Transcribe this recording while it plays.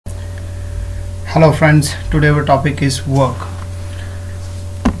Hello friends, today our topic is work.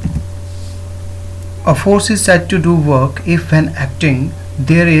 A force is said to do work if when acting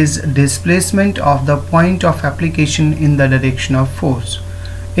there is displacement of the point of application in the direction of force.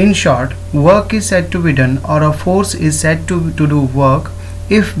 In short, work is said to be done, or a force is said to do work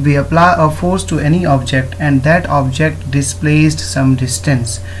if we apply a force to any object and that object displaced some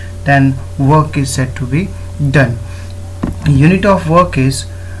distance. Then work is said to be done. Unit of work is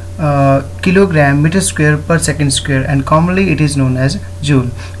kilogram meter square per second square, and commonly it is known as joule.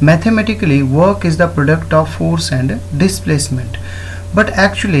 Mathematically, work is the product of force and displacement, but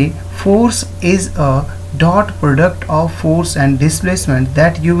actually force is a dot product of force and displacement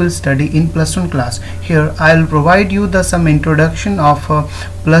that you will study in +1 class. Here I will provide you some introduction of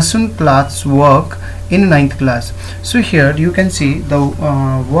 +1 class work in 9th class. So here you can see the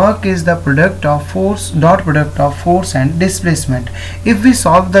work is the product of force, dot product of force and displacement. If we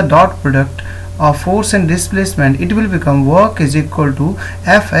solve the dot product of force and displacement, it will become work is equal to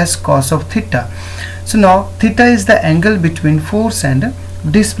Fs cos of theta. So now theta is the angle between force and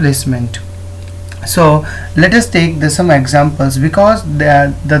displacement. So let us take some examples, because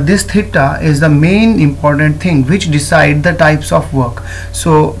this theta is the main important thing which decide the types of work.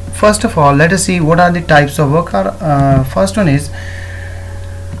 So first of all, let us see what are the types of work. First one is,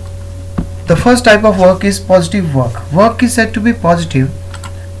 the first type of work is positive work. Work is said to be positive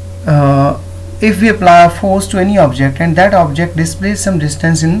if we apply a force to any object and that object displays some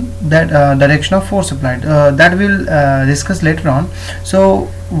distance in that direction of force applied. That we will discuss later on. So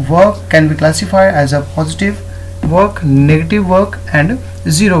work can be classified as a positive work, negative work and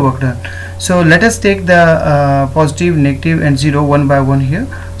zero work done. So let us take the positive, negative and zero one by one here.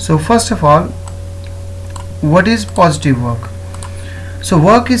 So first of all, what is positive work? So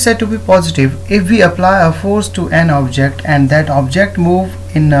work is said to be positive if we apply a force to an object and that object move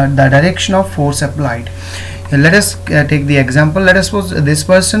in the direction of force applied. Let us take the example. Let us suppose this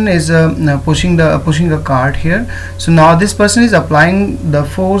person is pushing a cart here. So now this person is applying the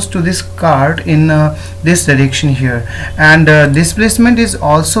force to this cart in this direction here, and displacement is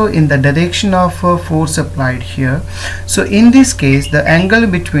also in the direction of force applied here. So in this case, the angle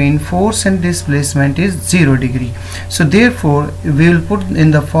between force and displacement is 0 degree. So therefore we will put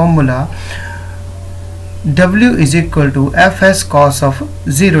in the formula W is equal to Fs cos of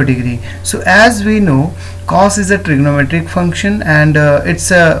 0 degree. So as we know, cos is a trigonometric function and its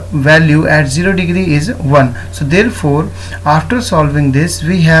value at 0 degree is 1. So therefore after solving this,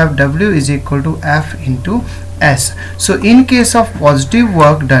 we have W is equal to F into S. So in case of positive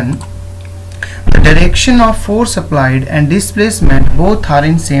work done, the direction of force applied and displacement both are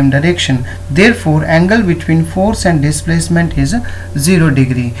in same direction. Therefore angle between force and displacement is 0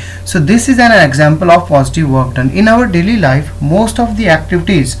 degree. So this is an example of positive work done. In our daily life, most of the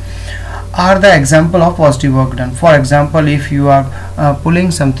activities are the example of positive work done. For example, if you are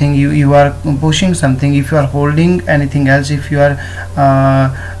pulling something, you are pushing something, if you are holding anything else, if you are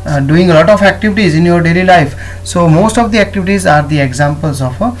doing a lot of activities in your daily life, so most of the activities are the examples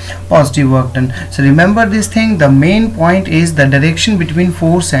of a positive work done. So remember this thing, the main point is the direction between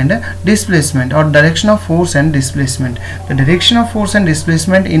force and displacement, or direction of force and displacement. The direction of force and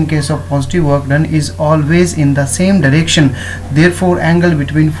displacement in case of positive work done is always in the same direction. Therefore angle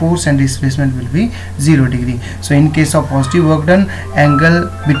between force and displacement will be 0 degree. So in case of positive work done,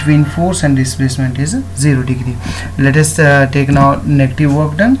 angle between force and displacement is 0 degree. Let us take now negative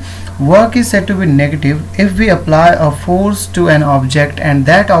work done. Work is said to be negative if we apply a force to an object and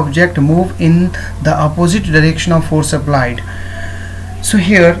that object move in the opposite direction of force applied. So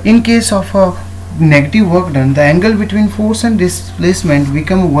here in case of a negative work done, the angle between force and displacement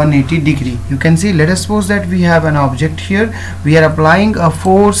become 180 degree. You can see, let us suppose that we have an object here. We are applying a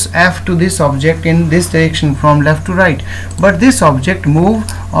force F to this object in this direction from left to right, but this object move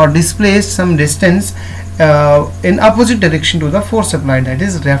or displace some distance in opposite direction to the force applied, that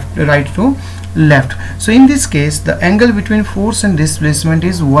is right to left. So in this case, the angle between force and displacement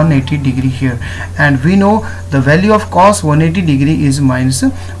is 180 degree here, and we know the value of cos 180 degree is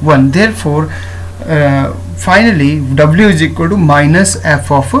 -1. Therefore finally W is equal to minus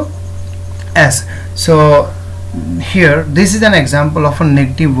F of S. So here this is an example of a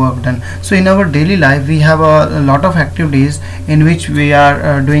negative work done. So in our daily life, we have a lot of activities in which we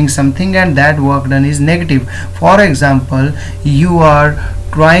are doing something and that work done is negative. For example, you are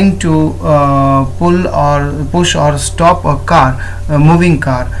trying to pull or push or stop a car, a moving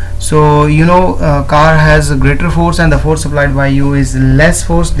car. So you know, car has a greater force and the force applied by you is less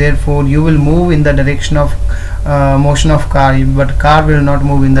force, therefore you will move in the direction of motion of car, but car will not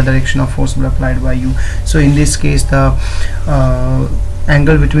move in the direction of force applied by you. So in this case, the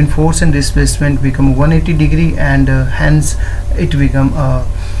angle between force and displacement become 180 degree, and hence it become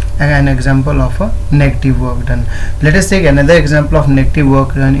an example of a negative work done. Let us take another example of negative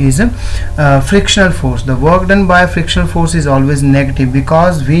work done is frictional force. The work done by frictional force is always negative,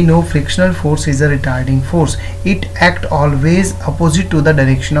 because we know frictional force is a retarding force. It acts always opposite to the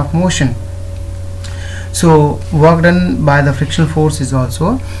direction of motion. So work done by the frictional force is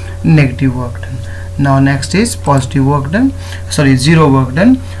also negative work done. Now next is positive work done, zero work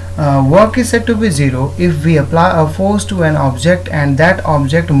done. Work is said to be zero if we apply a force to an object and that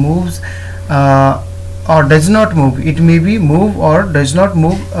object moves or does not move. It may be move or does not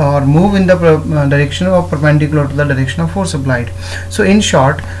move, or move in the direction of perpendicular to the direction of force applied. So in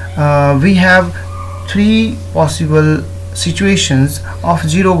short, we have three possible situations of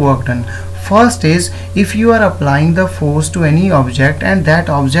zero work done. First is if you are applying the force to any object and that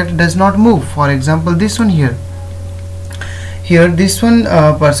object does not move. For example, this one here. This one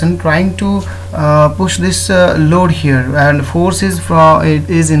person trying to push this load here, and force is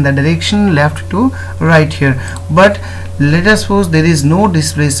in the direction left to right here. But let us suppose there is no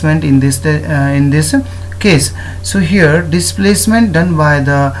displacement in this case. So here displacement done by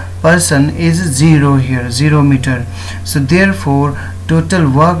the person is 0 here, 0 meter. So therefore total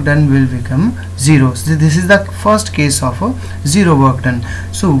work done will become 0. So this is the first case of a zero work done.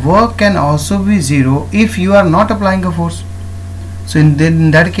 So work can also be 0 if you are not applying a force. So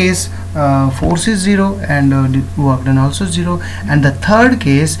in that case force is 0 and work done also 0. And the third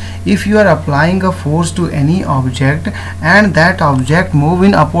case, if you are applying a force to any object and that object move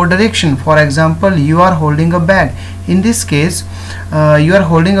in upward direction. For example, you are holding a bag. In this case you are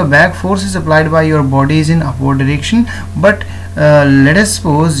holding a bag, force is applied by your body is in upward direction, but let us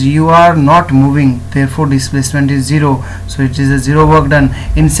suppose you are not moving, therefore displacement is 0. So it is a zero work done.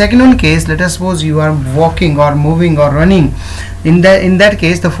 In second one case, let us suppose you are walking or moving or running. In that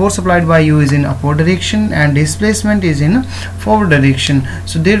case the force applied by you is in upward direction and displacement is in forward direction.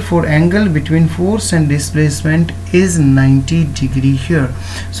 So therefore angle between force and displacement is 90 degree here.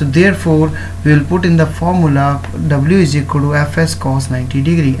 So therefore we will put in the formula W is equal to Fs cos 90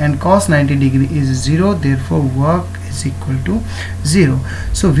 degree, and cos 90 degree is 0, therefore work is equal to 0.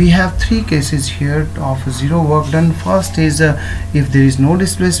 So we have three cases here of zero work done. First is if there is no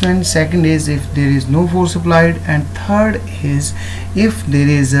displacement, second is if there is no force applied, and third is if there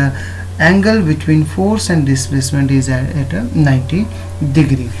is a angle between force and displacement is at a 90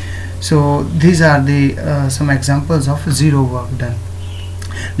 degree. So these are the some examples of zero work done.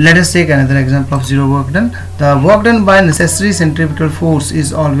 Let us take another example of zero work done. The work done by necessary centripetal force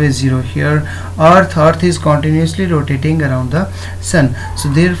is always 0 here. Earth is continuously rotating around the sun. So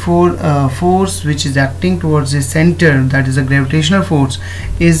therefore force which is acting towards the center, that is a gravitational force,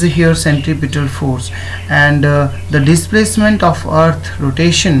 is here centripetal force, and the displacement of earth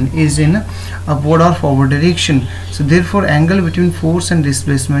rotation is in upward or forward direction. So therefore angle between force and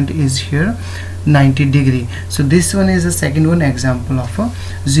displacement is here 90 degree. So this one is the second one example of a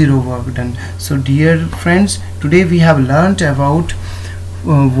zero work done. So dear friends, today we have learnt about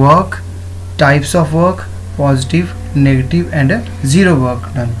work, types of work, positive, negative and zero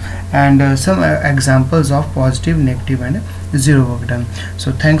work done, and some examples of positive, negative and zero work done.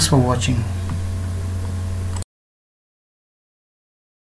 So thanks for watching.